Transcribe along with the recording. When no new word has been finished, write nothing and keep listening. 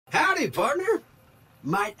Howdy, partner.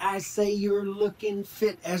 Might I say you're looking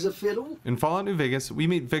fit as a fiddle? In Fallout New Vegas, we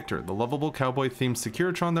meet Victor, the lovable cowboy-themed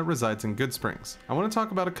Securitron that resides in Good Springs. I want to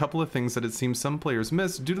talk about a couple of things that it seems some players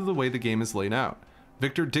miss due to the way the game is laid out.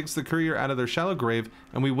 Victor digs the courier out of their shallow grave,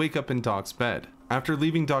 and we wake up in Doc's bed. After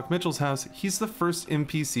leaving Doc Mitchell's house, he's the first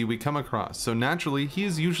NPC we come across, so naturally, he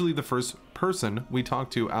is usually the first person we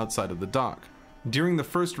talk to outside of the dock. During the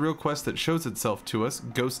first real quest that shows itself to us,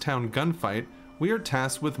 Ghost Town Gunfight, we are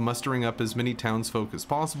tasked with mustering up as many townsfolk as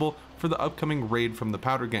possible for the upcoming raid from the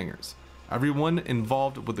Powder Gangers. Everyone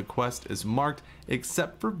involved with the quest is marked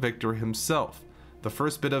except for Victor himself. The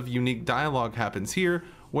first bit of unique dialogue happens here,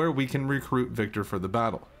 where we can recruit Victor for the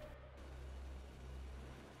battle.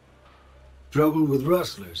 Trouble with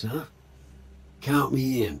rustlers, huh? Count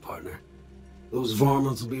me in, partner. Those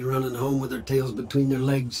varmints will be running home with their tails between their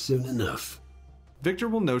legs soon enough. Victor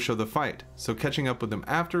will no-show the fight, so catching up with him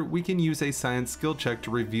after, we can use a science skill check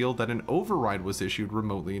to reveal that an override was issued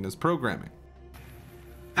remotely in his programming.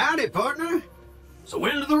 Howdy, partner. So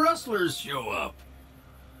when do the rustlers show up?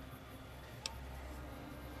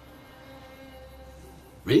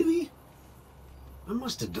 Really? I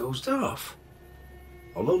must have dozed off.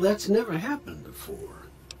 Although that's never happened before.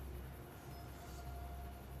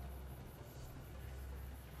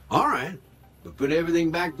 All right, but put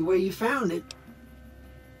everything back the way you found it.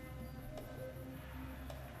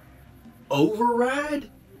 Override?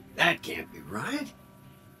 That can't be right.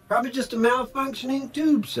 Probably just a malfunctioning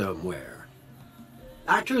tube somewhere.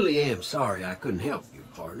 I truly am sorry I couldn't help you,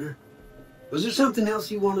 partner. Was there something else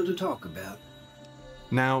you wanted to talk about?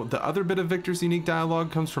 Now, the other bit of Victor's unique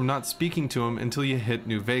dialogue comes from not speaking to him until you hit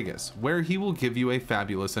New Vegas, where he will give you a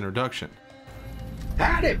fabulous introduction.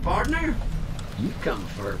 Howdy, partner. You come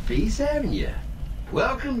for a piece, haven't you?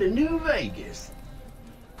 Welcome to New Vegas.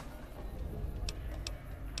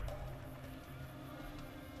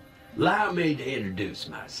 Allow me to introduce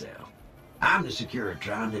myself. I'm the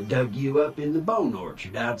Securitron that dug you up in the bone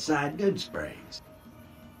orchard outside Good Springs.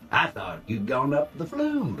 I thought you'd gone up the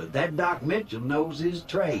flume, but that Doc Mitchell knows his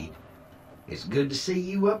trade. It's good to see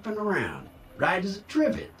you up and around, right as a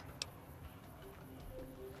trivet.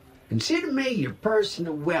 Consider me your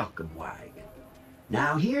personal welcome wagon.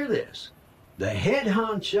 Now hear this. The head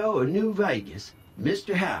honcho of New Vegas,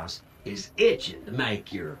 Mr. House, is itching to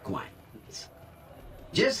make your acquaintance.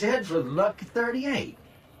 Just head for the Lucky 38.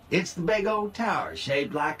 It's the big old tower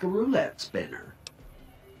shaped like a roulette spinner.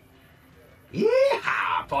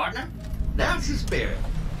 Yeah, partner. That's the spirit.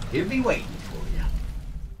 He'll be waiting for you.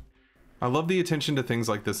 I love the attention to things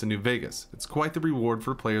like this in New Vegas. It's quite the reward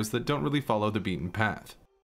for players that don't really follow the beaten path.